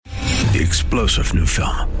the explosive new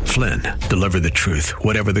film, Flynn, Deliver the Truth,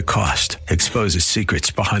 Whatever the Cost, exposes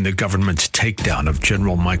secrets behind the government's takedown of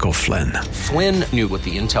General Michael Flynn. Flynn knew what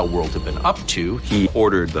the intel world had been up to. He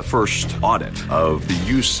ordered the first audit of the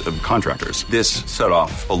use of contractors. This set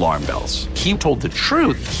off alarm bells. He told the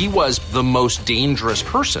truth. He was the most dangerous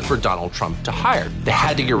person for Donald Trump to hire. They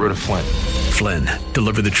had to get rid of Flynn. Flynn,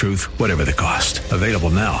 Deliver the Truth, Whatever the Cost. Available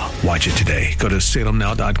now. Watch it today. Go to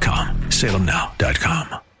salemnow.com.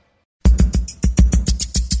 salemnow.com.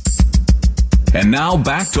 And now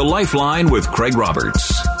back to Lifeline with Craig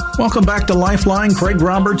Roberts. Welcome back to Lifeline. Craig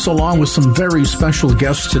Roberts, along with some very special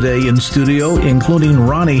guests today in studio, including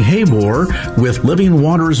Ronnie Habor with Living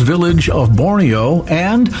Waters Village of Borneo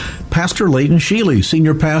and Pastor Leighton Sheely,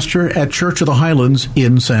 Senior Pastor at Church of the Highlands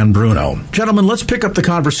in San Bruno. Gentlemen, let's pick up the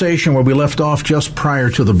conversation where we left off just prior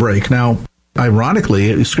to the break. Now,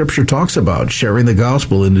 ironically, Scripture talks about sharing the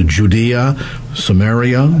gospel into Judea,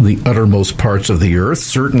 Samaria, the uttermost parts of the earth.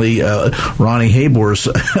 Certainly, Ronnie Habor's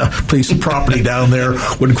piece of property down there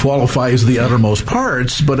would qualify as the uttermost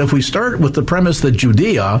parts. But if we start with the premise that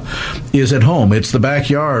Judea is at home, it's the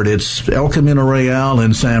backyard, it's El Camino Real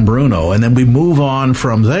in San Bruno, and then we move on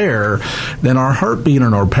from there, then our heartbeat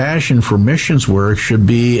and our passion for missions work should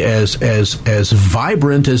be as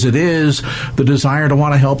vibrant as it is the desire to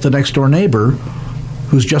want to help the next door neighbor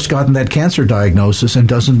who's just gotten that cancer diagnosis and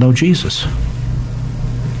doesn't know Jesus.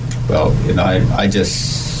 Well, I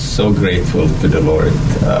just so grateful to the Lord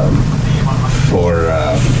for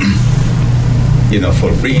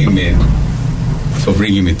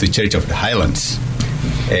bringing me to Church of the Highlands,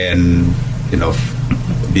 and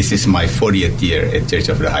this is my 40th year at Church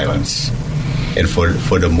of the Highlands, and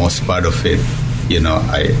for the most part of it,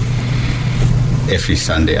 every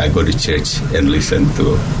Sunday I go to church and listen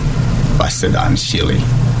to Pastor Don Sheely,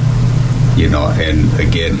 and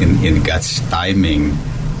again, in God's timing,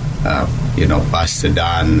 Pastor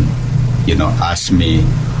Don, asked me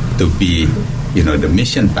to be, the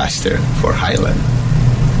mission pastor for Highland.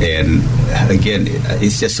 And again,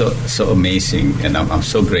 it's just so amazing, and I'm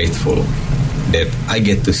so grateful that I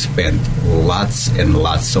get to spend lots and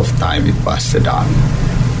lots of time with Pastor Don.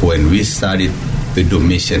 When we started to do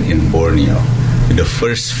mission in Borneo, the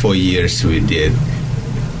first 4 years we did,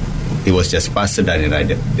 it was just Pastor Dan and I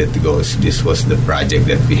that goes. This was the project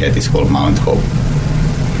that we had. It's called Mount Hope.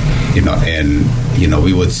 We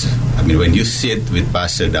would, when you sit with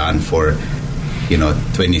Pastor Dan for,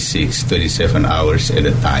 26, 27 hours at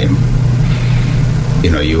a time,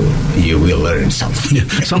 you will learn something.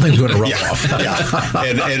 Something's going to rub off. Yeah.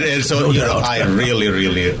 And so, I really,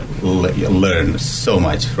 really learned so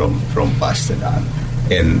much from Pastor Dan.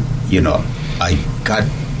 And, I got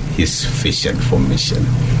his vision for mission.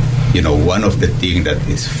 One of the things that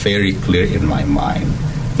is very clear in my mind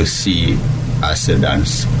to see Pastor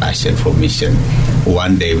Dan's passion for mission.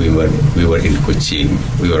 One day we were in Kuching.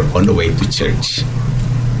 We were on the way to church,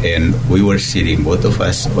 and we were sitting, both of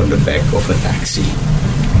us, on the back of a taxi,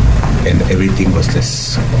 and everything was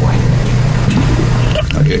just quiet.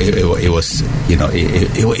 It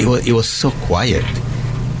was so quiet,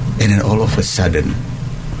 and then all of a sudden,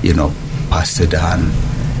 Pastor Dan,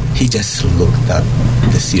 he just looked up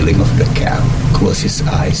the ceiling of the cab, closed his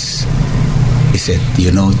eyes. He said,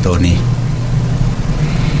 Tony,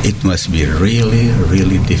 it must be really,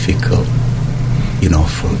 really difficult,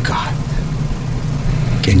 for God.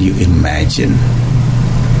 Can you imagine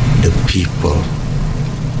the people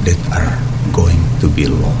that are going to be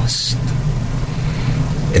lost?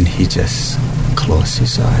 And he just closed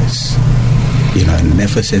his eyes, and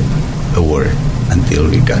never said a word until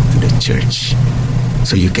we got to the church.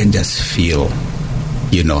 So you can just feel,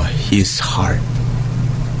 his heart,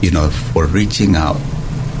 for reaching out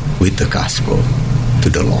with the gospel to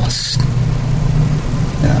the lost.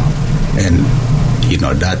 Yeah. And,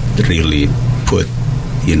 that really put,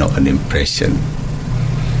 an impression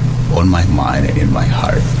on my mind and in my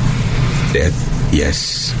heart that,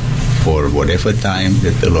 yes, for whatever time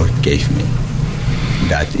that the Lord gave me,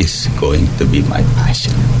 that is going to be my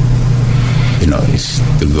passion. Is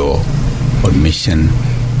to go on mission,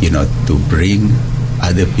 to bring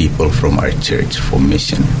other people from our church for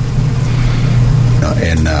mission.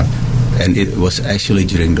 And it was actually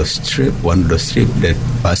during one of those trips that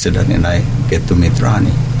Pastor Dan and I get to meet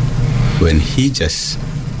Ronnie when he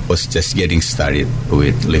was just getting started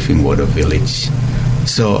with Living Water Village.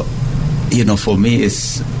 So, for me,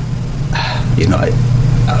 it's,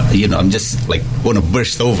 I'm just like going to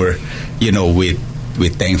burst over,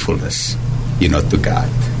 with thankfulness, to God,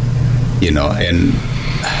 and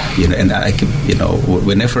I keep,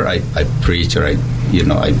 whenever I preach or I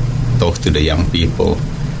talk to the young people,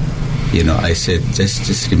 I said,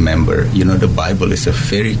 just remember, the Bible is a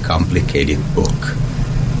very complicated book.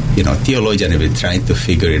 Theologians have been trying to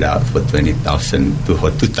figure it out for 20,000 to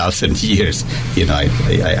 2,000 years.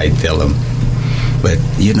 I tell them. But,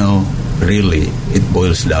 really, it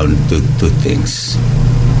boils down to two things.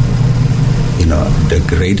 The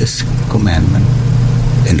greatest commandment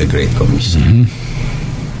and the Great Commission.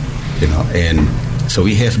 Mm-hmm. And so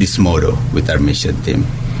we have this motto with our mission team.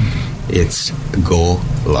 It's go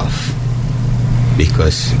love.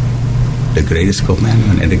 Because the greatest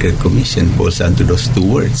commandment and the Great Commission boils down to those two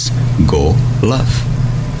words: go love.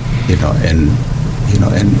 And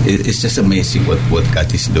it's just amazing what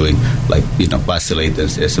God is doing. Like Pastor Layton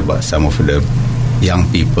says about some of the young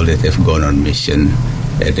people that have gone on mission,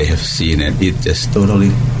 and they have seen it. It just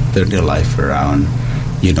totally turned their life around.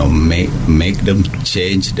 Make them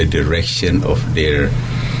change the direction of their,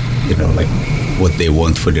 like what they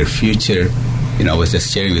want for their future. I was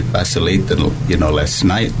just sharing with Pastor Layton, last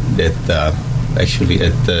night that actually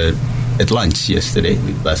at lunch yesterday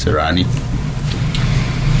with Pastor Rani,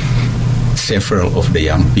 several of the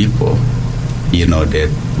young people,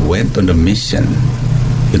 that went on the mission,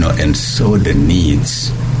 and saw the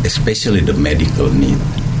needs, especially the medical need,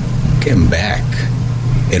 came back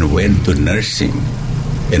and went to nursing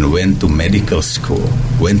and went to medical school,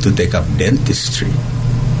 went to take up dentistry,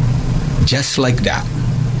 just like that.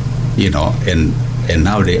 And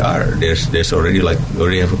now they are. There's already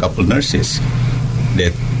have a couple nurses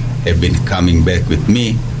that have been coming back with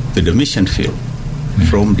me to the mission field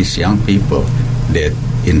from these young people that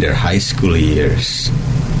in their high school years,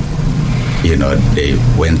 they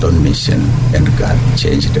went on mission and God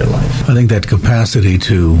changed their life. I think that capacity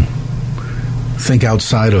to think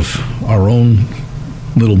outside of our own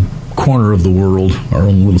little corner of the world, our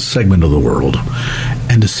own little segment of the world,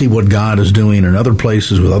 and to see what God is doing in other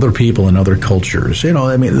places with other people and other cultures.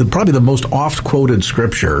 Probably the most oft-quoted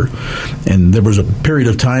scripture, and there was a period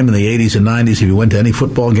of time in the 80s and 90s, if you went to any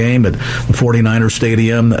football game at the 49er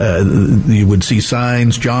Stadium, you would see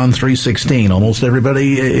signs, John 3:16. Almost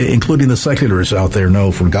everybody, including the secularists out there,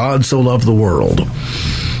 know, for God so loved the world.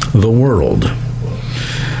 The world.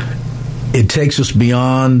 It takes us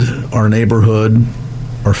beyond our neighborhood,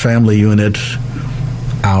 our family unit,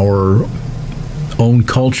 our own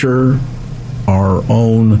culture, our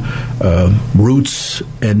own roots,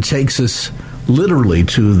 and takes us literally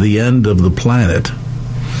to the end of the planet,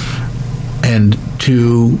 and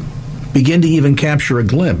to begin to even capture a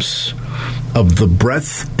glimpse of the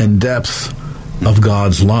breadth and depth of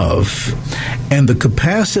God's love and the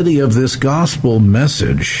capacity of this gospel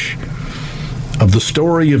message, of the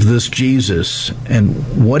story of this Jesus and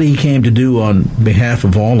what he came to do on behalf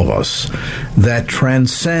of all of us, that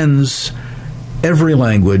transcends every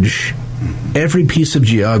language, every piece of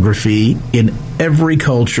geography, in every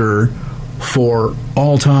culture, for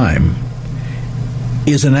all time,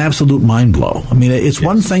 is an absolute mind blow. It's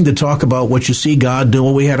one thing to talk about what you see God do.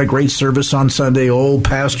 We had a great service on Sunday.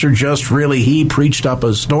 Pastor he preached up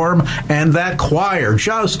a storm, and that choir,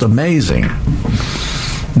 just amazing.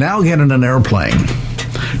 Now get in an airplane,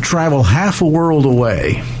 travel half a world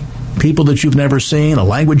away, people that you've never seen, a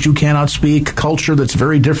language you cannot speak, culture that's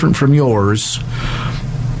very different from yours,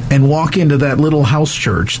 and walk into that little house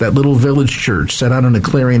church, that little village church set out in a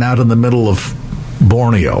clearing out in the middle of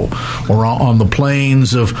Borneo or on the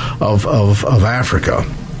plains of Africa,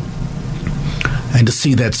 and to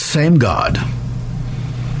see that same God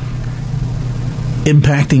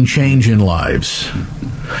impacting change in lives,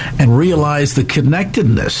 and realize the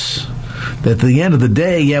connectedness that at the end of the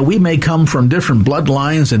day, we may come from different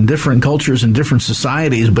bloodlines and different cultures and different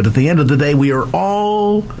societies, but at the end of the day, we are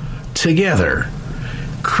all together,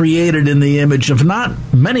 created in the image of not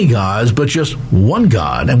many gods, but just one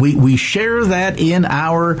God. And we share that in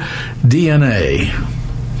our DNA.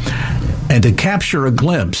 And to capture a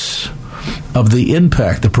glimpse of the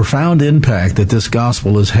impact, the profound impact that this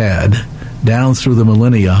gospel has had down through the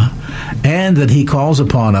millennia, and that he calls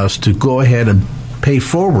upon us to go ahead and pay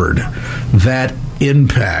forward that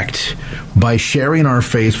impact by sharing our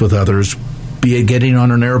faith with others, be it getting on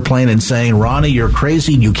an airplane and saying, Ronnie, you're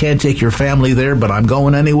crazy, you can't take your family there, but I'm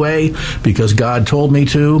going anyway because God told me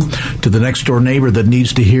to the next door neighbor that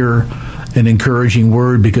needs to hear an encouraging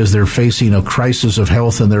word because they're facing a crisis of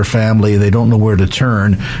health in their family, they don't know where to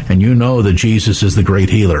turn, and you know that Jesus is the great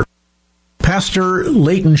healer. Pastor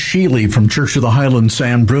Layton Sheely from Church of the Highlands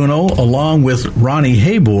San Bruno, along with Ronnie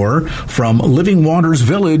Habor from Living Waters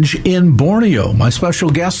Village in Borneo, my special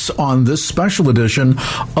guests on this special edition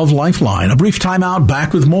of Lifeline. A brief timeout,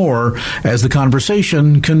 back with more as the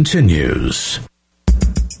conversation continues.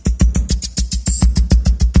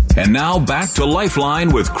 And now back to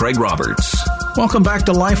Lifeline with Craig Roberts. Welcome back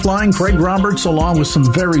to Lifeline. Craig Roberts, along with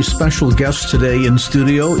some very special guests today in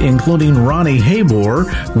studio, including Ronnie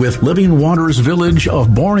Habor with Living Waters Village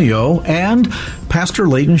of Borneo and Pastor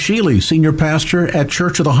Leighton Sheely, Senior Pastor at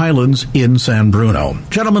Church of the Highlands in San Bruno.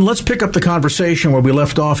 Gentlemen, let's pick up the conversation where we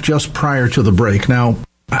left off just prior to the break. Now,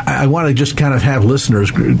 I want to just kind of have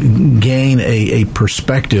listeners gain a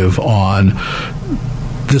perspective on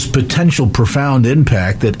this potential profound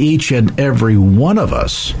impact that each and every one of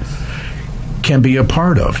us can be a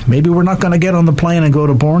part of. Maybe we're not going to get on the plane and go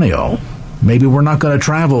to Borneo. Maybe we're not going to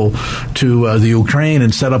travel to the Ukraine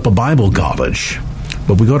and set up a Bible college.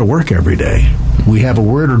 But we go to work every day. We have a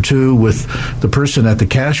word or two with the person at the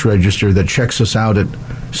cash register that checks us out at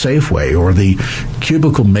Safeway, or the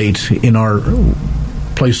cubicle mate in our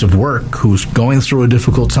place of work who's going through a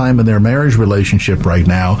difficult time in their marriage relationship right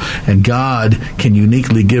now, and God can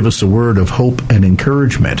uniquely give us a word of hope and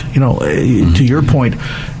encouragement. You know, to your point,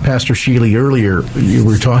 Pastor Sheely, earlier, you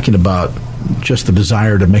were talking about just the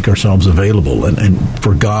desire to make ourselves available and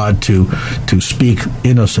for God to speak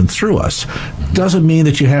in us and through us. Doesn't mean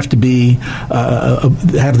that you have to be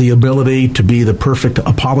have the ability to be the perfect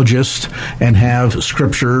apologist and have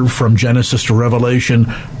Scripture from Genesis to Revelation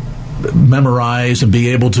memorize and be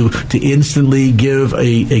able to instantly give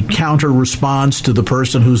a counter response to the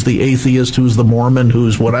person who's the atheist, who's the Mormon,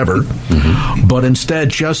 who's whatever. But instead,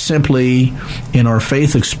 just simply in our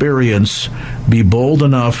faith experience, be bold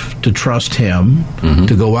enough to trust Him,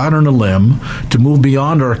 to go out on a limb, to move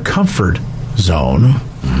beyond our comfort zone,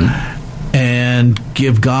 and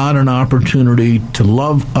give God an opportunity to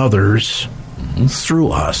love others through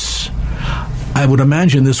us. I would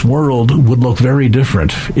imagine this world would look very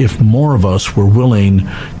different if more of us were willing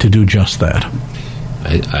to do just that.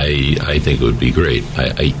 I think it would be great.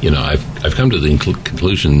 I've come to the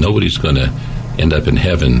conclusion nobody's going to end up in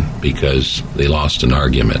heaven because they lost an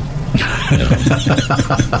argument. You know?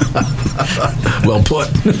 Well put.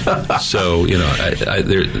 So,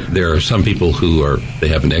 there are some people who they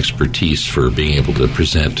have an expertise for being able to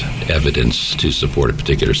present evidence to support a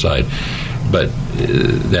particular side, but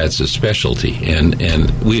that's a specialty,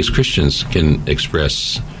 and we as Christians can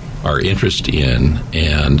express our interest in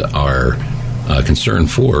and our concern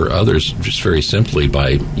for others just very simply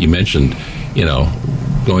by, you mentioned,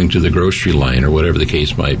 going to the grocery line or whatever the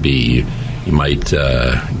case might be. You might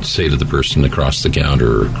say to the person across the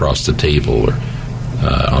counter or across the table or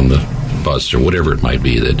on the bus or whatever it might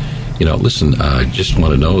be that, listen, I just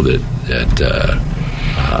want to know that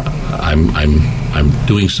I'm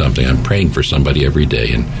doing something. I'm praying for somebody every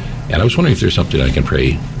day, and I was wondering if there's something I can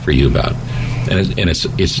pray for you about. And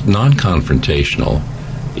it's non-confrontational.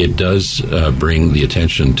 It does bring the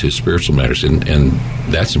attention to spiritual matters, and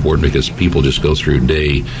that's important because people just go through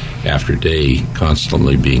day after day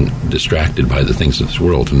constantly being distracted by the things of this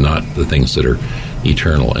world and not the things that are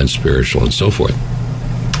eternal and spiritual and so forth.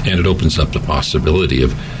 And it opens up the possibility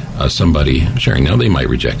of somebody sharing. Now, they might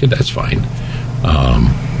reject it. That's fine.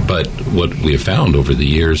 But what we have found over the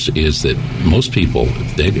years is that most people,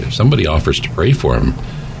 if somebody offers to pray for them,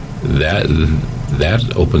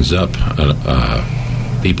 that opens up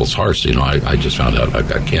people's hearts. I just found out I've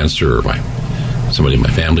got cancer, or somebody in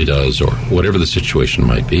my family does, or whatever the situation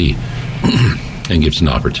might be, and gives an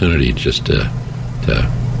opportunity just to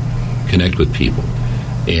connect with people.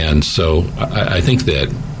 And so I think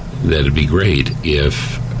that it'd be great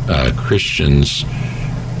if Christians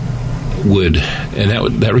would,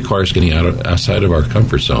 and that requires getting outside of our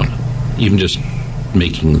comfort zone, even just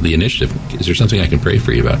making the initiative. Is there something I can pray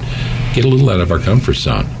for you about? Get a little out of our comfort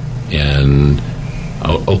zone and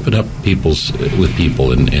open up with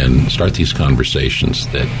people and start these conversations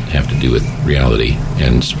that have to do with reality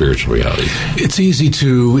and spiritual reality. It's easy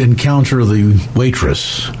to encounter the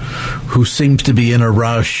waitress who seems to be in a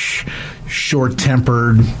rush,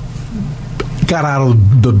 short-tempered, got out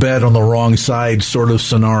of the bed on the wrong side sort of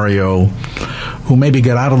scenario, who maybe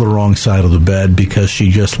got out of the wrong side of the bed because she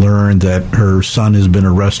just learned that her son has been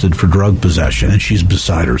arrested for drug possession and she's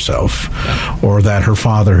beside herself, or that her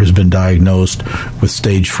father has been diagnosed with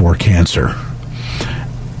stage 4 cancer.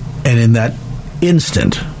 And in that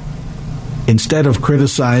instant, instead of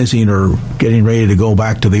criticizing or getting ready to go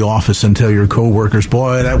back to the office and tell your coworkers,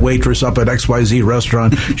 boy, that waitress up at XYZ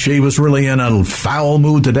restaurant, she was really in a foul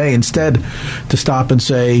mood today, instead to stop and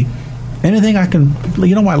say, anything I can,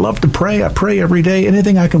 I love to pray. I pray every day.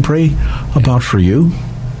 Anything I can pray about for you?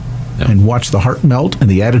 And watch the heart melt and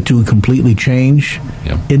the attitude completely change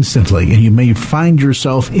instantly. And you may find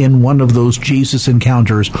yourself in one of those Jesus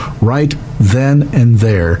encounters right then and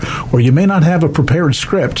there, or you may not have a prepared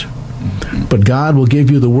script. but God will give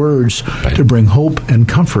you the words to bring hope and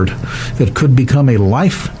comfort that could become a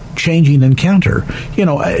life-changing encounter. You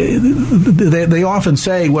know, they often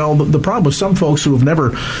say, well, the problem with some folks who have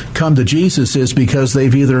never come to Jesus is because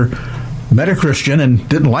they've either met a Christian and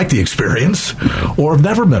didn't like the experience, or have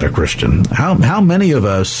never met a Christian. How many of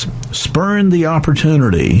us spurn the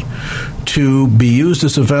opportunity to be used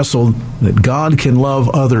as a vessel that God can love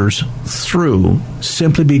others through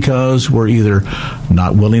simply because we're either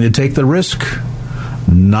not willing to take the risk,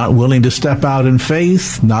 not willing to step out in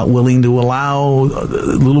faith, not willing to allow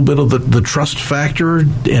a little bit of the trust factor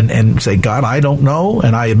and say, God, I don't know,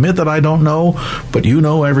 and I admit that I don't know, but you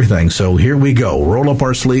know everything, so here we go. Roll up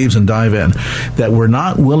our sleeves and dive in. That we're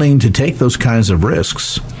not willing to take those kinds of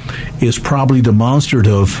risks is probably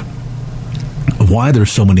demonstrative of why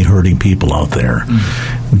there's so many hurting people out there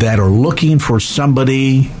that are looking for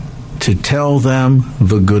somebody to tell them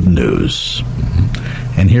the good news.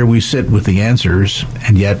 And here we sit with the answers,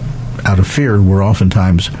 and yet, out of fear, we're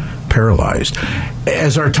oftentimes paralyzed.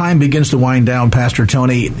 As our time begins to wind down, Pastor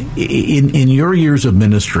Tony, in your years of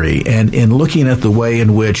ministry and in looking at the way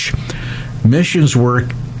in which missions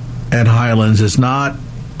work at Highlands is not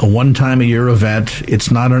a one-time-a-year event,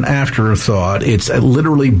 it's not an afterthought, it's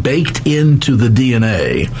literally baked into the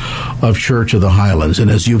DNA of Church of the Highlands.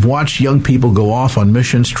 And as you've watched young people go off on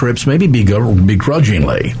missions trips, maybe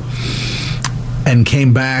begrudgingly, and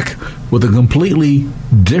came back with a completely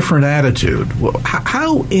different attitude. Well,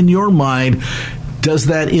 how, in your mind, does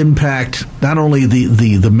that impact not only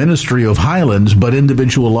the ministry of Highlands, but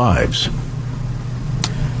individual lives?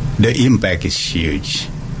 The impact is huge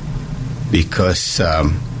because,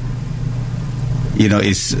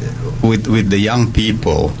 it's with the young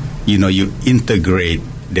people, you integrate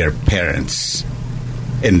their parents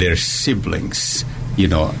and their siblings,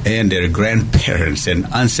 and their grandparents and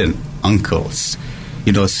aunts and uncles,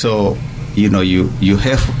 so you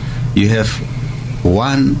have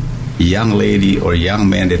one young lady or young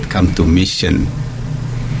man that come to mission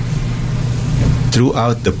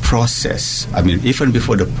throughout the process. I mean, even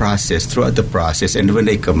before the process, throughout the process, and when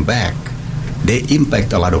they come back, they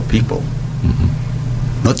impact a lot of people.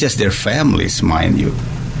 Not just their families, mind you,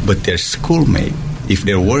 but their schoolmates. If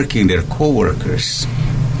they're working, their co-workers,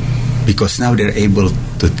 because now they're able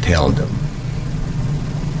to tell them,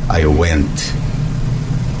 I went,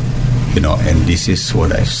 and this is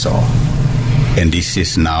what I saw. And this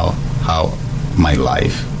is now how my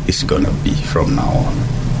life is going to be from now on.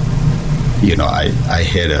 I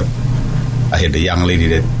had a young lady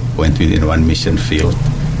that went in one mission field.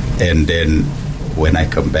 And then when I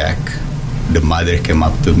come back, the mother came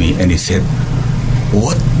up to me and he said,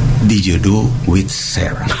 what did you do with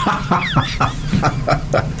Sarah?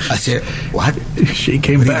 I said, what? She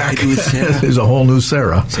came back. There's a whole new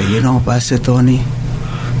Sarah. I said, Pastor Tony,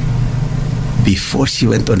 before she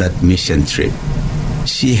went on that mission trip,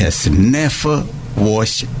 she has never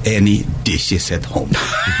washed any dishes at home.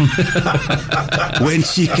 When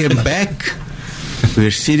she came back, we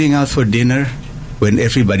were sitting out for dinner. When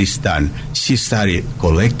everybody's done, she started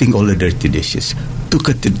collecting all the dirty dishes, took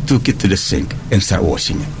it to the sink, and started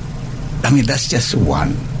washing it. I mean, that's just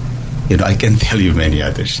one. I can tell you many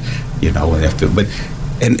others. I would have to. But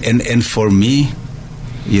and for me,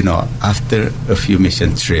 after a few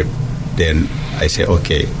mission trip, then I say,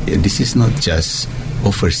 okay, this is not just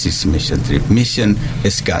overseas mission trip. Mission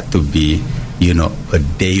has got to be, a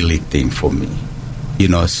daily thing for me.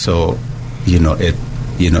 So,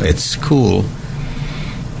 at school,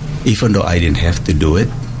 even though I didn't have to do it,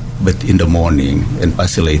 but in the morning, and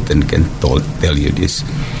Pastor Layton can tell you this,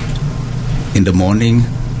 in the morning,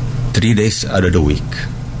 3 days out of the week,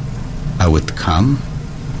 I would come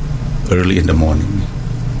early in the morning,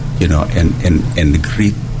 and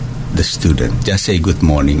greet the student, just say good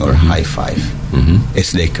morning or high five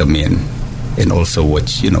as they come in, and also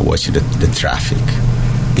watch the traffic,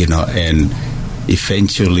 and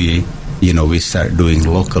eventually, we start doing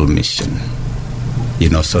local mission.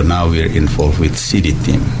 So now we're involved with city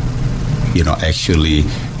team. Actually,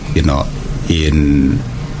 in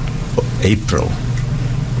April,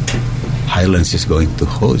 Highlands is going to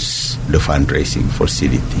host the fundraising for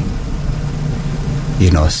city team.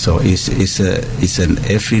 So it's an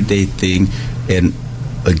everyday thing. And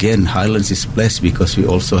again, Highlands is blessed because we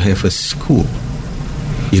also have a school.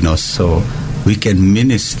 So we can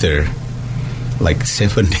minister like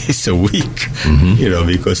 7 days a week,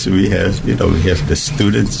 because we have the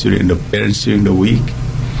students during the parents during the week,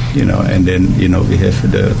 and then, we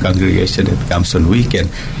have the congregation that comes on weekend.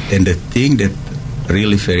 And the thing that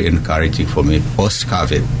really very encouraging for me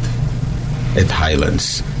post-COVID at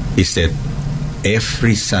Highlands is that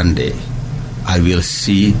every Sunday I will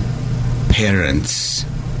see parents,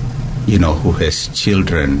 who has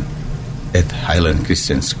children at Highland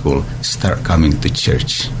Christian School start coming to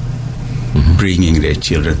church, bringing their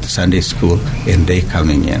children to Sunday school, and they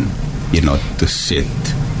coming in, to sit,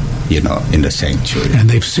 in the sanctuary. And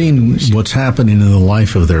they've seen what's happening in the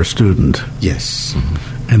life of their student. Yes.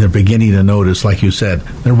 And they're beginning to notice, like you said,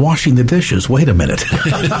 they're washing the dishes. Wait a minute.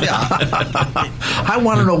 I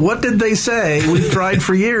want to know, what did they say? We've tried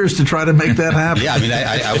for years to try to make that happen.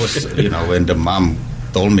 Yeah, I was, when the mom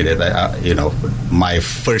told me that, my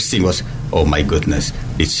first thing was, oh my goodness,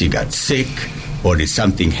 did she got sick or did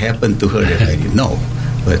something happen to her that I didn't know?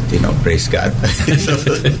 But, praise God.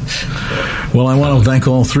 Well, I want to thank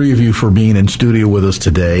all three of you for being in studio with us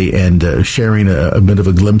today and sharing a bit of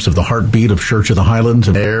a glimpse of the heartbeat of Church of the Highlands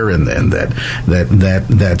and there, and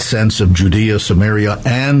that sense of Judea, Samaria,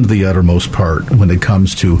 and the uttermost part when it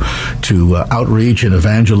comes to outreach and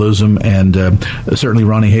evangelism. And certainly,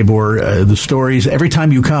 Ronnie Habor, the stories, every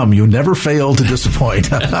time you come, you never fail to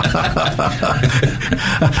disappoint.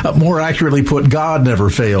 More accurately put, God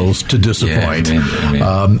never fails to disappoint. Yeah, amen.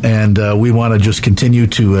 And we want to just continue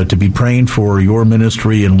to be praying for your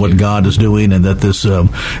ministry and what God is doing, and that this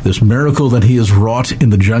miracle that He has wrought in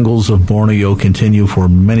the jungles of Borneo continue for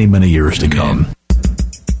many, many years to come.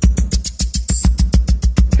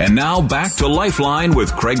 And now back to Lifeline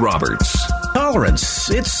with Craig Roberts. Tolerance.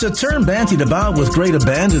 It's a term bandied about with great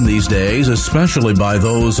abandon these days, especially by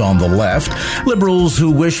those on the left. Liberals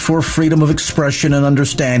who wish for freedom of expression and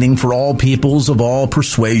understanding for all peoples of all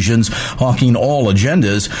persuasions, hawking all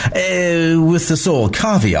agendas, with the sole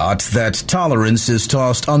caveat that tolerance is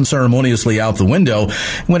tossed unceremoniously out the window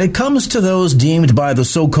when it comes to those deemed by the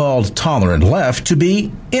so-called tolerant left to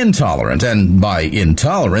be intolerant. And by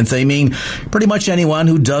intolerant, they mean pretty much anyone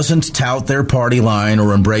who doesn't tout their party line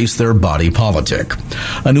or embrace their body politic.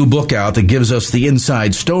 A new book out that gives us the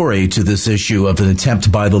inside story to this issue of an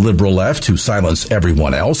attempt by the liberal left to silence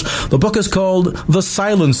everyone else. The book is called The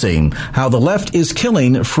Silencing: How the Left is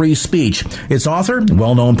Killing Free Speech. Its author,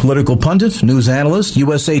 well-known political pundit, news analyst,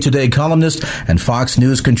 USA Today columnist, and Fox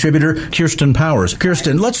News contributor, Kirsten Powers.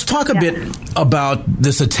 Kirsten, let's talk a bit about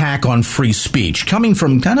this attack on free speech, coming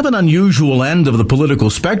from kind of an unusual end of the political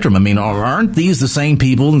spectrum. I mean, aren't these the same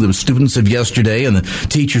people, the students of yesterday and the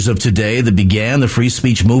teachers of today, that began the free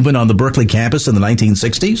speech movement on the Berkeley campus in the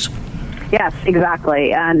 1960s? Yes,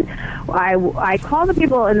 exactly. And I call the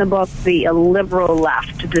people in the book the liberal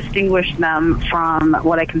left to distinguish them from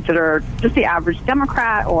what I consider just the average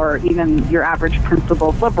Democrat or even your average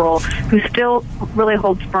principled liberal who still really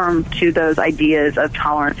holds firm to those ideas of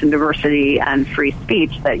tolerance and diversity and free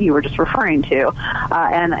speech that you were just referring to.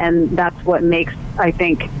 And that's what makes, I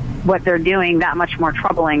think, what they're doing that much more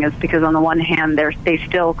troubling, is because on the one hand they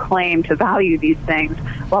still claim to value these things,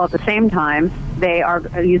 while at the same time they are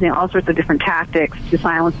using all sorts of different tactics to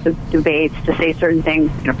silence the debates, to say certain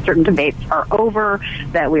things, certain debates are over,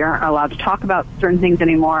 that we aren't allowed to talk about certain things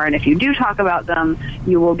anymore, and if you do talk about them,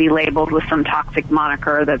 you will be labeled with some toxic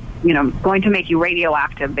moniker that's going to make you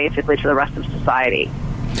radioactive basically to the rest of society.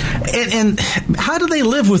 And how do they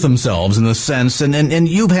live with themselves in the sense, and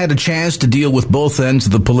you've had a chance to deal with both ends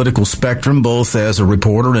of the political spectrum, both as a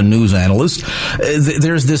reporter and news analyst.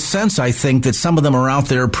 There's this sense, I think, that some of them are out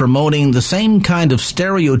there promoting the same kind of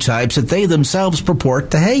stereotypes that they themselves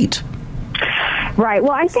purport to hate. Right.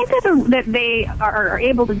 Well, I think that they are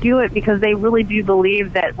able to do it because they really do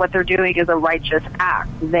believe that what they're doing is a righteous act.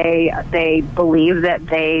 They believe that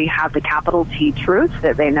they have the capital T truth,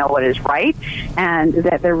 that they know what is right, and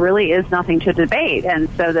that there really is nothing to debate, and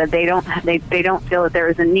so that they don't feel that there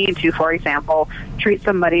is a need to, for example, treat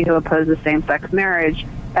somebody who opposes same-sex marriage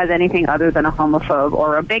as anything other than a homophobe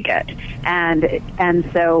or a bigot. And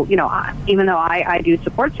so, even though I do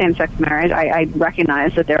support same-sex marriage, I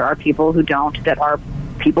recognize that there are people who don't, that are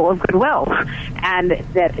people of goodwill. And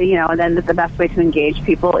that, and then the best way to engage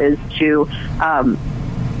people is to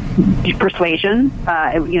persuasion,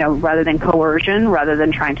 rather than coercion, rather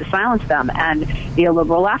than trying to silence them. And the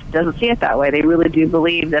liberal left doesn't see it that way. They really do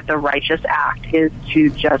believe that the righteous act is to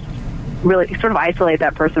just really sort of isolate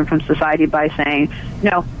that person from society by saying,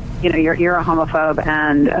 no, you're a homophobe,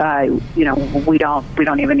 and we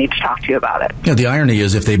don't even need to talk to you about it. Yeah, the irony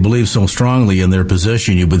is, if they believe so strongly in their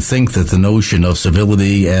position, you would think that the notion of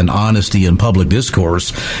civility and honesty in public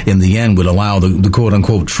discourse in the end would allow the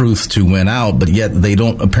quote-unquote truth to win out, but yet they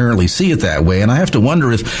don't apparently see it that way. And I have to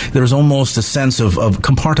wonder if there's almost a sense of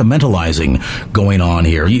compartmentalizing going on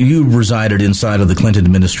here. You resided inside of the Clinton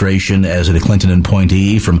administration as a Clinton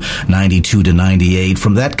appointee from 92 to 98.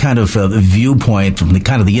 From that kind of viewpoint, from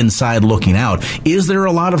the inside looking out, is there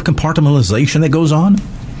a lot of compartmentalization that goes on?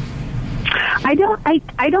 I don't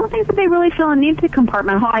think that they really feel a need to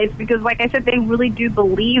compartmentalize because, like I said, they really do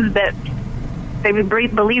believe that they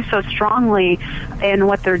believe so strongly in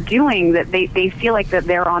what they're doing that they feel like that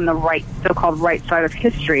they're on the right, so-called right side of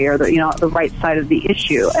history, or the right side of the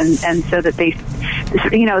issue, and so that they,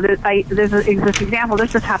 there's this example.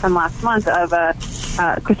 This just happened last month of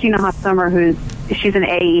Christina Hoff-Sommer, she's an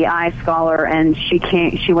AEI scholar, and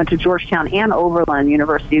she went to Georgetown and Oberlin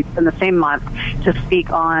University in the same month to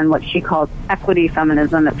speak on what she calls equity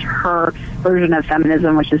feminism. It's her version of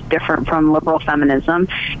feminism, which is different from liberal feminism.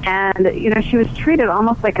 And, she was treated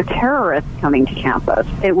almost like a terrorist coming to campus.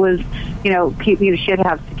 It was, she had to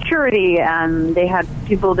have security, and they had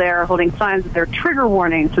people there holding signs that they're trigger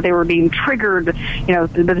warnings, so they were being triggered, that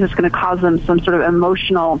this is going to cause them some sort of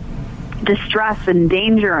emotional distress and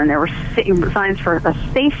danger, and there were signs for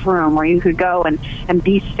a safe room where you could go and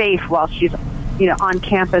be safe while she's on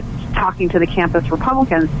campus talking to the campus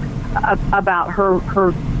Republicans about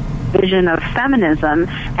her vision of feminism,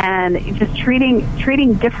 and just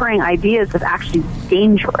treating differing ideas as actually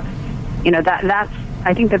dangerous.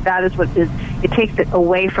 I think that is what it takes it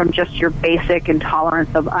away from just your basic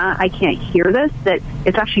intolerance of I can't hear this, that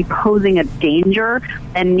it's actually posing a danger,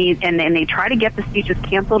 and they try to get the speeches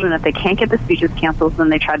canceled, and if they can't get the speeches canceled, then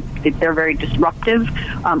they're very disruptive,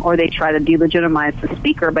 or they try to delegitimize the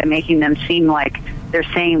speaker by making them seem like they're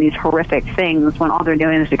saying these horrific things when all they're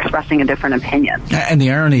doing is expressing a different opinion. And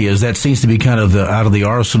the irony is that seems to be kind of out of the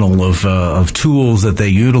arsenal of tools that they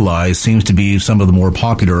utilize, seems to be some of the more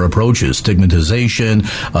popular approaches: stigmatization,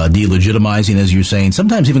 delegitimizing, as you're saying,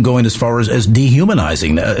 sometimes even going as far as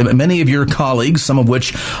dehumanizing. Many of your colleagues, some of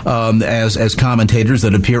which as commentators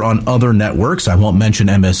that appear on other networks, I won't mention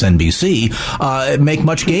MSNBC, make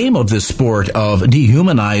much game of this sport of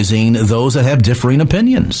dehumanizing those that have differing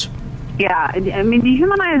opinions. Yeah, I mean,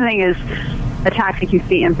 dehumanizing is a tactic you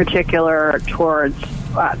see in particular towards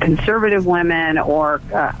conservative women or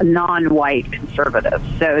non-white conservatives.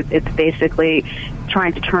 So it's basically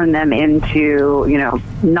trying to turn them into,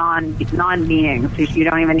 non-beings. You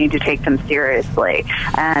don't even need to take them seriously.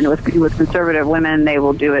 And with conservative women, they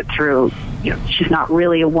will do it through, she's not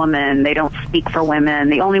really a woman. They don't speak for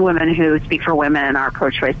women. The only women who speak for women are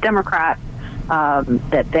pro-choice Democrats.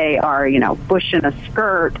 That they are, bush in a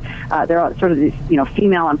skirt. They're all sort of these,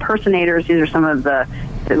 female impersonators. These are some of the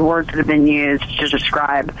words that have been used to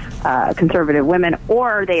describe conservative women,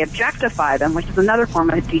 or they objectify them, which is another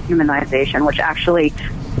form of dehumanization, which actually,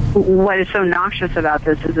 what is so noxious about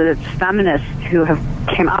this is that it's feminists who have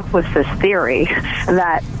came up with this theory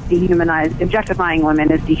that objectifying women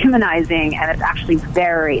is dehumanizing, and it's actually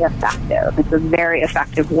very effective. It's a very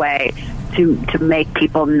effective way to make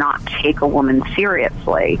people not take a woman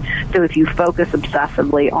seriously. So if you focus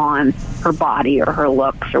obsessively on her body or her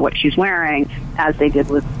looks or what she's wearing, as they did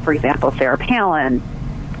with, for example, Sarah Palin,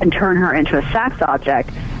 and turn her into a sex object,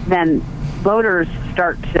 then voters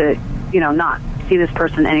start to, not see this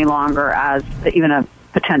person any longer as even a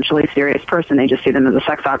potentially serious person. They just see them as a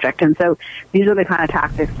sex object. And so these are the kind of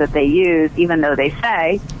tactics that they use, even though they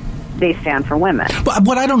say they stand for women. But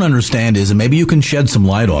what I don't understand is, and maybe you can shed some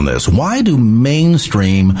light on this, why do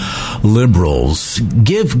mainstream liberals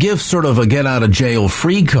give sort of a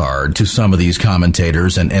get-out-of-jail-free card to some of these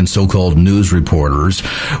commentators and so-called news reporters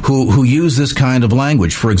who use this kind of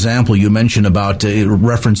language? For example, you mentioned about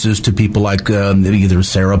references to people like either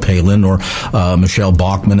Sarah Palin or Michelle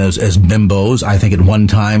Bachmann as bimbos. I think at one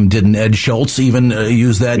time, didn't Ed Schultz even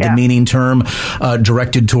use that demeaning term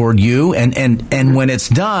directed toward you? And when it's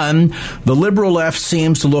done, the liberal left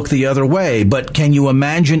seems to look the other way. But can you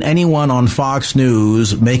imagine anyone on Fox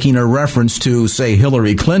News making a reference to, say,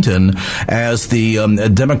 Hillary Clinton as the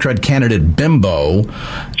Democrat candidate bimbo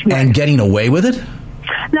and getting away with it?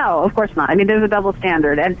 No, of course not. I mean, there's a double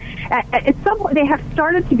standard, and they have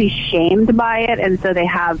started to be shamed by it, and so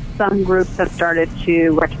some groups have started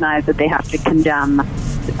to recognize that they have to condemn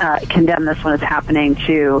this when it's happening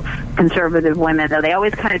to conservative women. Though they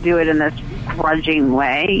always kind of do it in this grudging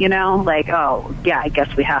way, like, oh yeah, I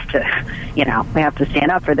guess we have to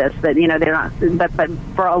stand up for this, but they're not. But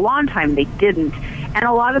for a long time they didn't. And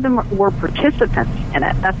a lot of them were participants in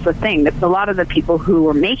it. That's the thing. A lot of the people who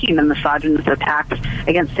were making the misogynist attacks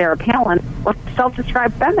against Sarah Palin were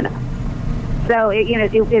self-described feminists. So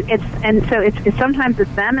it's sometimes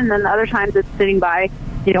it's them, and then other times it's sitting by,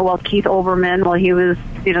 while Keith Olbermann, while he was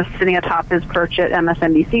sitting atop his perch at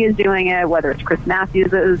MSNBC, is doing it. Whether it's Chris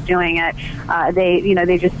Matthews is doing it,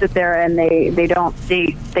 they just sit there and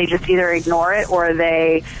they just either ignore it or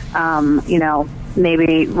they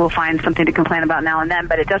maybe we'll find something to complain about now and then,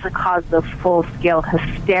 but it doesn't cause the full-scale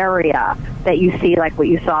hysteria that you see, like what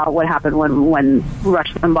you saw, what happened when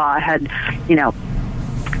Rush Limbaugh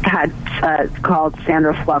had called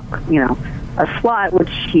Sandra Fluck, a slut, which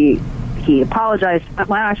he apologized.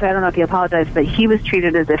 Well, actually, I don't know if he apologized, but he was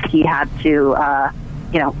treated as if he had to,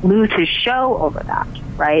 lose his show over that,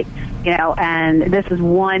 right? And this is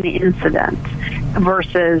one incident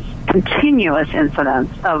versus continuous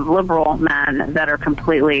incidents of liberal men that are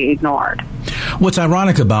completely ignored. What's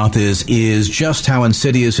ironic about this is just how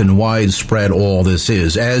insidious and widespread all this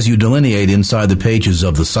is. As you delineate inside the pages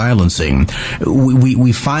of The Silencing,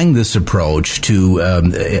 we find this approach to,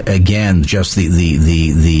 again, just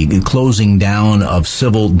the closing down of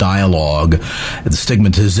civil dialogue, the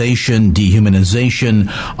stigmatization, dehumanization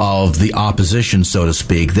of the opposition, so to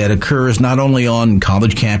speak, that occurs not only on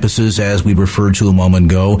college campuses, as we referred to a moment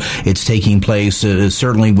ago. It's taking place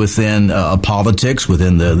certainly within politics,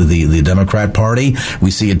 within the Democrat Party.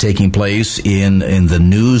 We see it taking place in the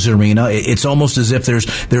news arena. It's almost as if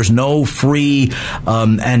there's no free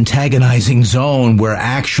antagonizing zone where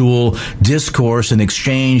actual discourse and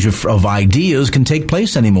exchange of ideas can take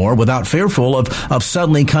place anymore without fearful of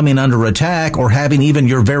suddenly coming under attack or having even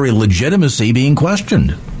your very legitimacy being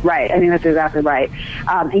questioned. Right. I think that's exactly right.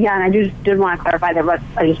 And I just did want to clarify that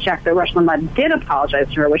I just checked that Rush Limbaugh did apologize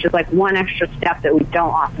to her, which is like one extra step that we don't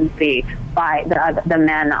often see by the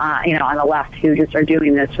men, on the left who just are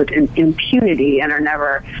doing this with impunity and are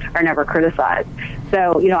never criticized.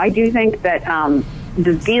 So, I do think that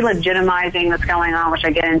the delegitimizing that's going on, which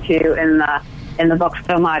I get into in the book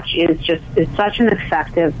so much, is such an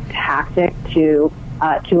effective tactic to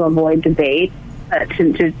avoid debate,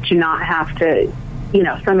 to not have to.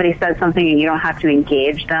 Somebody says something and you don't have to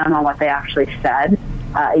engage them on what they actually said.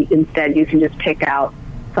 Instead, you can just pick out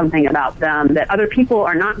something about them that other people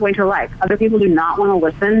are not going to like. Other people do not want to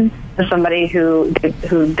listen to somebody who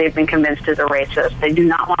they've been convinced is a racist. They do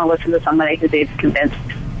not want to listen to somebody who they've been convinced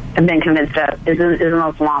is an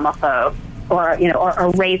Islamophobe or a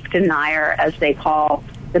race denier, as they call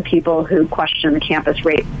the people who question the campus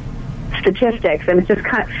race statistics. And it's just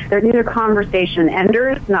these are conversation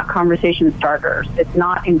enders, not conversation starters. It's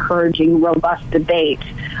not encouraging robust debate,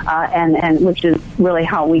 and which is really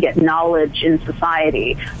how we get knowledge in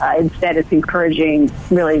society. Instead, it's encouraging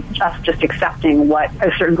really just accepting what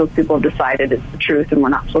a certain group of people have decided is the truth, and we're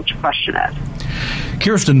not supposed to question it.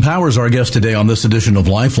 Kirsten Powers, our guest today on this edition of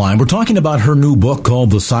Lifeline. We're talking about her new book called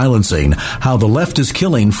The Silencing, How the Left is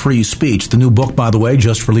Killing Free Speech. The new book, by the way,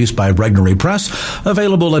 just released by Regnery Press,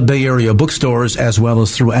 available at Bay Area bookstores as well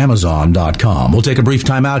as through Amazon.com. We'll take a brief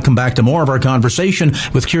time out, come back to more of our conversation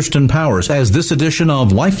with Kirsten Powers as this edition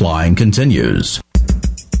of Lifeline continues.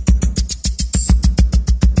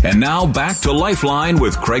 And now back to Lifeline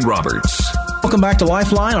with Craig Roberts. Welcome back to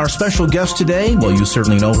Lifeline. Our special guest today, well, you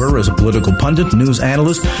certainly know her as a political pundit, news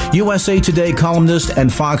analyst, USA Today columnist,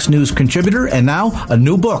 and Fox News contributor, and now a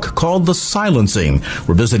new book called The Silencing.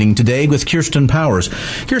 We're visiting today with Kirsten Powers.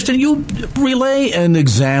 Kirsten, you relay an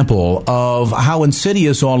example of how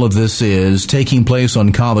insidious all of this is taking place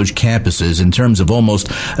on college campuses in terms of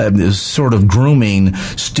almost sort of grooming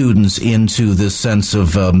students into this sense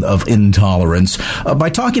of intolerance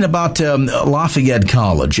by talking about Lafayette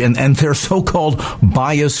College and their so-called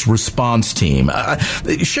bias response team.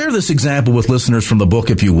 Share this example with listeners from the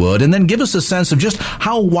book, if you would, and then give us a sense of just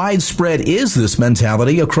how widespread is this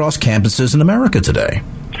mentality across campuses in America today.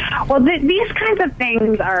 Well, these kinds of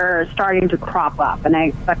things are starting to crop up, and I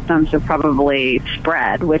expect them to probably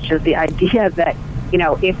spread, which is the idea that,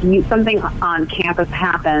 if something on campus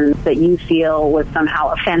happens that you feel was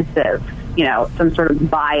somehow offensive, some sort of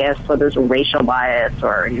bias, whether it's a racial bias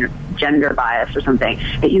or gender bias or something,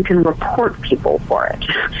 that you can report people for it.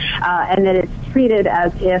 And that it's treated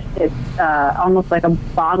as if it's almost like a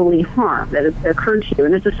bodily harm that has occurred to you.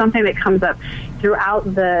 And this is something that comes up throughout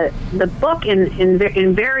the book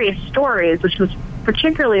in various stories, which was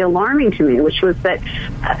particularly alarming to me, which was that,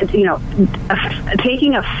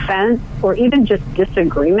 taking offense or even just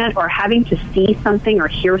disagreement or having to see something or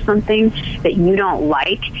hear something that you don't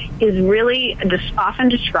like is really often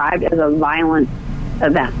described as a violent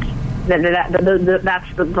event.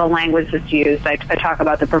 That's the language that's used. I talk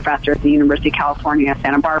about the professor at the University of California,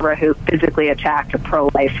 Santa Barbara, who physically attacked a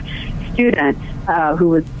pro-life student who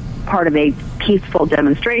was part of a peaceful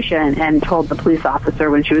demonstration and told the police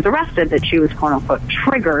officer when she was arrested that she was, quote-unquote,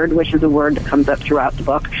 triggered, which is a word that comes up throughout the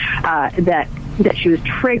book, that she was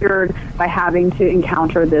triggered by having to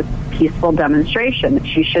encounter this peaceful demonstration, that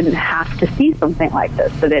she shouldn't have to see something like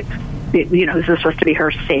this, that this is supposed to be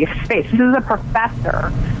her safe space. This is a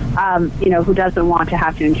professor who doesn't want to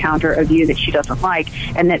have to encounter a view that she doesn't like,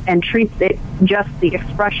 and treats it, just the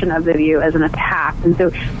expression of the view, as an attack. And so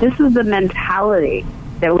this is the mentality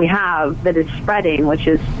that we have that is spreading, which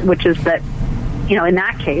is that, in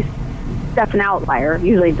that case, that's an outlier.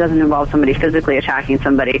 Usually it doesn't involve somebody physically attacking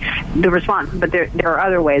somebody. The response, but there are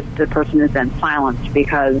other ways the person is then silenced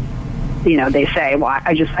because, they say, well,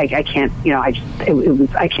 I can't, I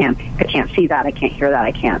can't see that, I can't hear that,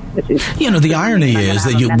 I can't. The irony is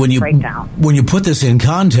that when you put this in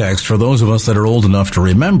context, for those of us that are old enough to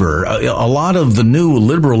remember, a lot of the new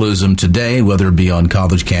liberalism today, whether it be on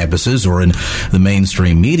college campuses or in the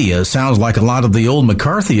mainstream media, sounds like a lot of the old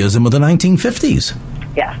McCarthyism of the 1950s.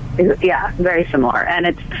 Yeah, very similar.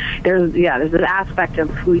 And there's this aspect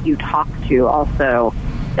of who you talk to also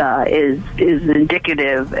is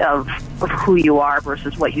indicative of who you are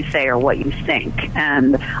versus what you say or what you think.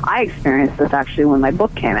 And I experienced this actually when my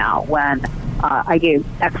book came out, when I gave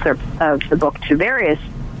excerpts of the book to various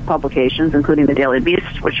publications, including the Daily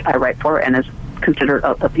Beast, which I write for and is considered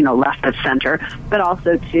left of center, but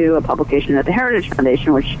also to a publication at the Heritage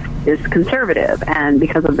Foundation, which is conservative. And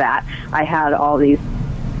because of that, I had all these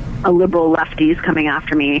liberal lefties coming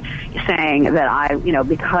after me saying that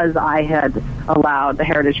because I had allowed the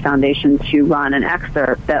Heritage Foundation to run an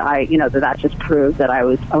excerpt, that that just proved that I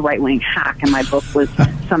was a right-wing hack and my book was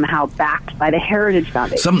somehow backed by the Heritage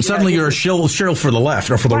Foundation. Suddenly you're a shill for the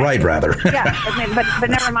left, or for the right, rather. Yeah, but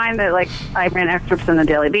never mind that, I ran excerpts in the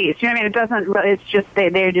Daily Beast. It doesn't, it's just,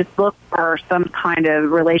 they just look for some kind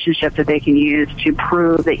of relationship that they can use to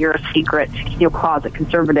prove that you're a secret, closet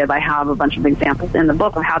conservative. I have a bunch of examples in the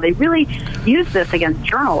book of how they really use this against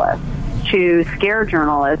journalists, to scare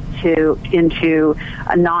journalists into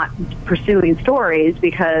not pursuing stories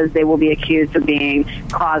because they will be accused of being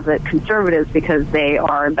closet conservatives because they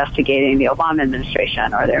are investigating the Obama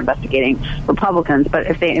administration or they're investigating Republicans. But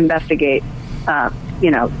if they investigate, the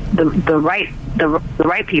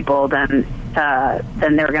right people, then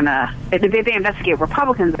they're gonna. If they investigate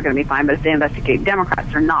Republicans, they're gonna be fine. But if they investigate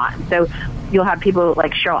Democrats, they're not. So you'll have people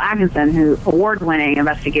like Cheryl Atkinson, who award-winning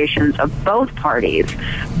investigations of both parties,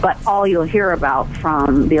 but all you'll hear about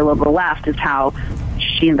from the liberal left is how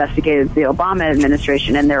she investigated the Obama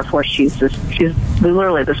administration, and therefore she's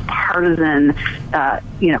literally this partisan,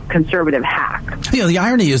 conservative hack. The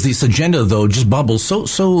irony is this agenda, though, just bubbles so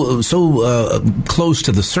close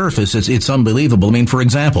to the surface. It's unbelievable. I mean, for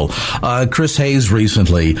example, Chris Hayes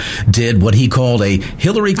recently did what he called a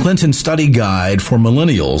Hillary Clinton study guide for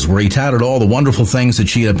millennials, where he touted all the wonderful things that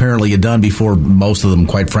she apparently had done before most of them,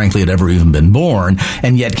 quite frankly, had ever even been born.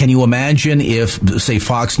 And yet, can you imagine if, say,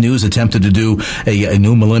 Fox News attempted to do a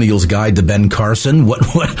new millennials guide to Ben Carson?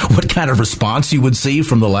 What kind of response you would see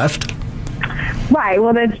from the left? Right.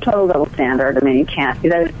 Well, there's total double standard. I mean, you can't.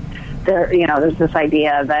 There's this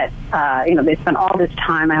idea that they spent all this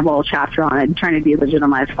time. I have a whole chapter on it, trying to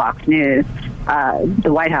delegitimize Fox News.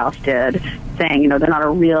 The White House did, saying they're not a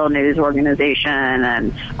real news organization,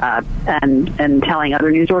 and telling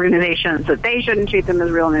other news organizations that they shouldn't treat them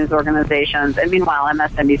as real news organizations. And meanwhile,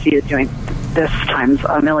 MSNBC is doing this times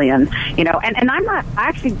a million, and I'm not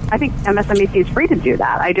actually. I think MSNBC is free to do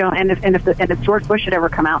that. I don't. And if George Bush had ever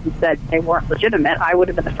come out and said they weren't legitimate, I would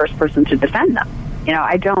have been the first person to defend them.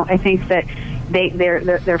 I don't. I think that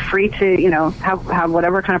they're free to have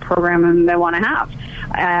whatever kind of programming they want to have,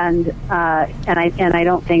 and I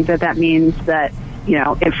don't think that means that.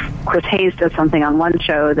 If Chris Hayes does something on one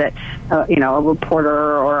show that, a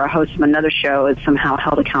reporter or a host of another show is somehow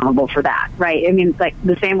held accountable for that, right? I mean, like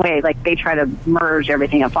the same way, like they try to merge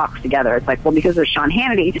everything at Fox together. It's like, well, because there's Sean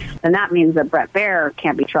Hannity, then that means that Bret Baier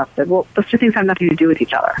can't be trusted. Well, those two things have nothing to do with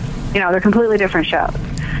each other. They're completely different shows.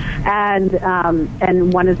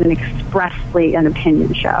 And one is an expressly an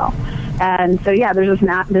opinion show. And so, there's an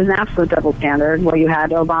absolute double standard where you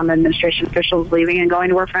had Obama administration officials leaving and going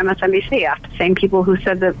to work for MSNBC after the same people who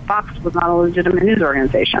said that Fox was not a legitimate news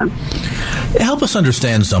organization. Help us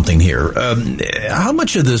understand something here. How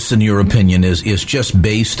much of this, in your opinion, is just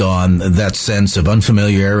based on that sense of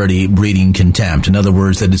unfamiliarity breeding contempt? In other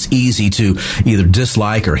words, that it's easy to either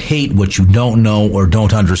dislike or hate what you don't know or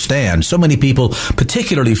don't understand. So many people,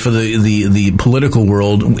 particularly for the political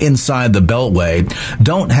world inside the Beltway,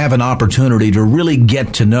 don't have an opportunity to really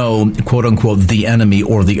get to know, quote unquote, the enemy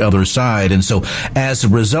or the other side. And so as a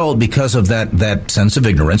result, because of that sense of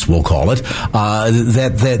ignorance, we'll call it,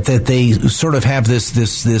 that they sort of have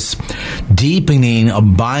this deepening,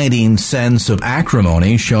 abiding sense of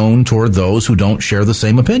acrimony shown toward those who don't share the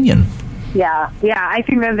same opinion. Yeah, I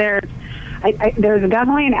think that there's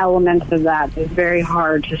definitely an element of that. It's very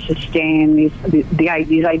hard to sustain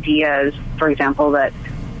these ideas, for example, that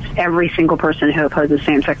every single person who opposes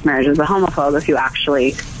same-sex marriage is a homophobe if you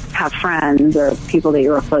actually have friends or people that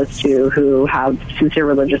you're close to who have sincere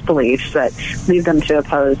religious beliefs that lead them to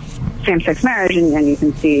oppose same-sex marriage, and you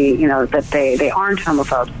can see, that they aren't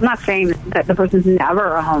homophobes. I'm not saying that the person's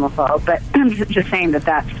never a homophobe, but I'm just saying that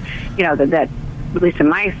that's, that at least in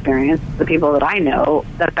my experience, the people that I know,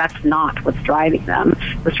 that's not what's driving them.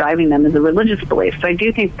 What's driving them is a religious belief. So I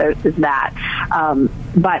do think there is that.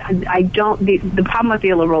 But I don't, the problem with the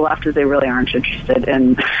illiberal left is they really aren't interested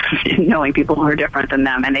in knowing people who are different than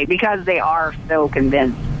them. And because they are so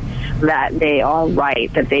convinced that they are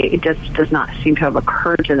right, that it just does not seem to have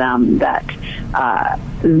occurred to them that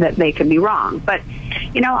they could be wrong. But,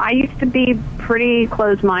 I used to be pretty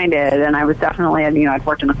closed-minded, and I was definitely, I'd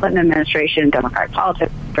worked in the Clinton administration, Democratic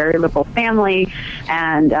politics, very liberal family,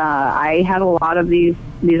 and I had a lot of these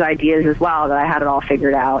ideas as well, that I had it all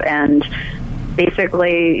figured out. And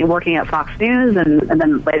basically working at Fox News and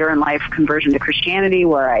then later in life conversion to Christianity,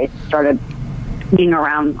 where I started being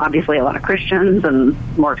around, obviously, a lot of Christians and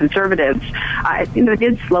more conservatives, I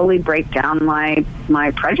did slowly break down my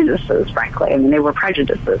prejudices, frankly. I mean, they were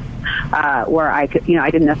prejudices, where I could, I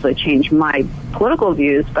didn't necessarily change my political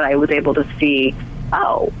views, but I was able to see,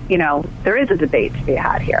 there is a debate to be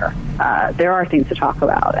had here. There are things to talk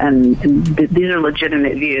about, and these are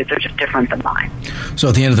legitimate views. They're just different than mine. So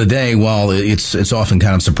at the end of the day, while it's often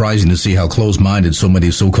kind of surprising to see how closed-minded so many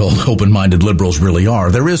so-called open-minded liberals really are,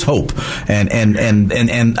 there is hope, and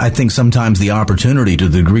I think sometimes the opportunity, to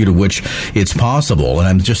the degree to which it's possible. And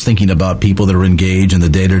I'm just thinking about people that are engaged in the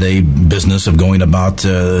day-to-day business of going about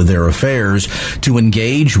their affairs, to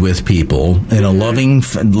engage with people in a loving,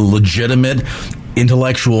 legitimate,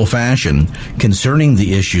 intellectual fashion concerning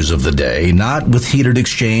the issues of the day, not with heated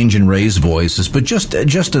exchange and raised voices, but just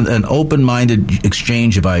an open-minded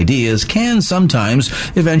exchange of ideas can sometimes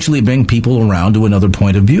eventually bring people around to another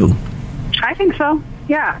point of view. I think so.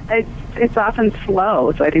 Yeah, it's often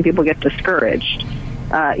slow, so I think people get discouraged.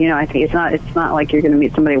 I think it's not like you're going to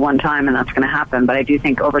meet somebody one time and that's going to happen. But I do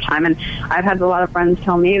think over time, and I've had a lot of friends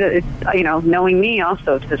tell me that it's, knowing me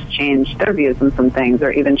also has changed their views on some things,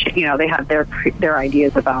 or even, they have their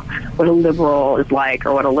ideas about what a liberal is like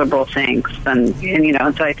or what a liberal thinks. And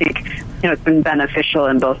so I think, it's been beneficial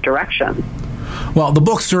in both directions. Well, the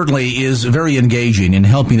book certainly is very engaging in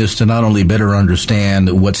helping us to not only better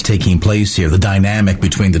understand what's taking place here, the dynamic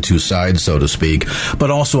between the two sides, so to speak, but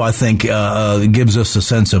also, I think, gives us a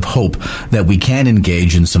sense of hope that we can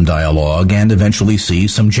engage in some dialogue and eventually see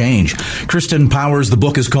some change. Kristen Powers, the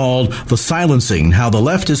book is called The Silencing: How the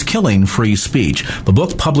Left is Killing Free Speech. The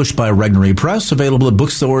book published by Regnery Press, available at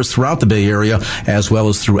bookstores throughout the Bay Area, as well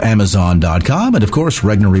as through Amazon.com. And, of course,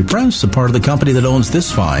 Regnery Press, a part of the company that owns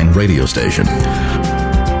this fine radio station.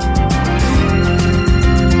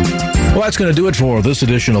 Well, that's going to do it for this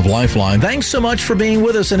edition of Lifeline. Thanks so much for being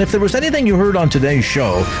with us. And if there was anything you heard on today's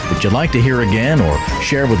show that you'd like to hear again or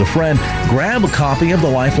share with a friend, grab a copy of the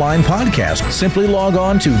Lifeline podcast. Simply log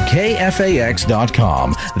on to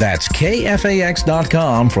KFAX.com. That's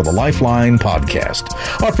KFAX.com for the Lifeline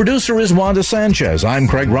podcast. Our producer is Wanda Sanchez. I'm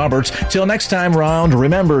Craig Roberts. Till next time round,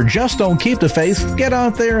 remember, just don't keep the faith. Get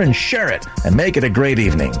out there and share it and make it a great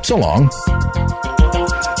evening. So long.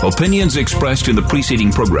 Opinions expressed in the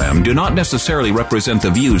preceding program do not necessarily represent the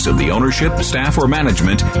views of the ownership, staff, or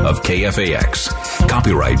management of KFAX.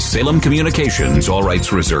 Copyright Salem Communications, all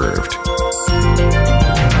rights reserved.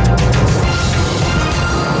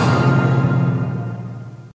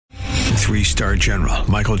 Three-star General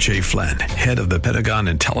Michael J. Flynn, head of the Pentagon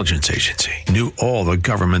Intelligence Agency, knew all the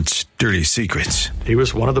government's dirty secrets. He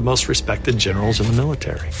was one of the most respected generals in the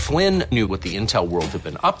military. Flynn knew what the intel world had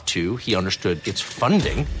been up to. He understood its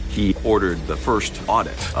funding. He ordered the first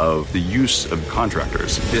audit of the use of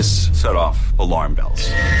contractors. This set off alarm bells.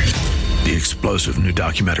 The explosive new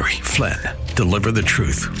documentary, Flynn, Deliver the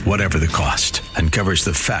Truth, Whatever the Cost, uncovers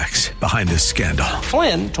the facts behind this scandal.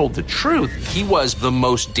 Flynn told the truth. He was the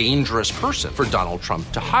most dangerous person for Donald Trump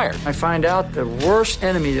to hire. I find out the worst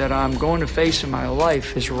enemy that I'm going to face in my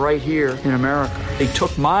life is right here in America. They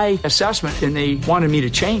took my assessment and they wanted me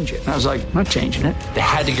to change it. And I was like, I'm not changing it. They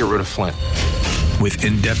had to get rid of Flynn. With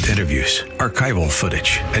in-depth interviews, archival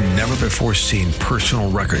footage, and never-before-seen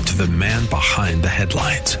personal records of the man behind the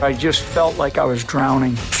headlines. I just felt like I was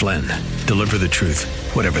drowning. Flynn, Deliver the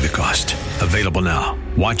Truth, Whatever the Cost. Available now.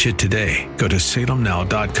 Watch it today. Go to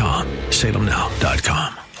salemnow.com.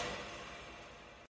 salemnow.com.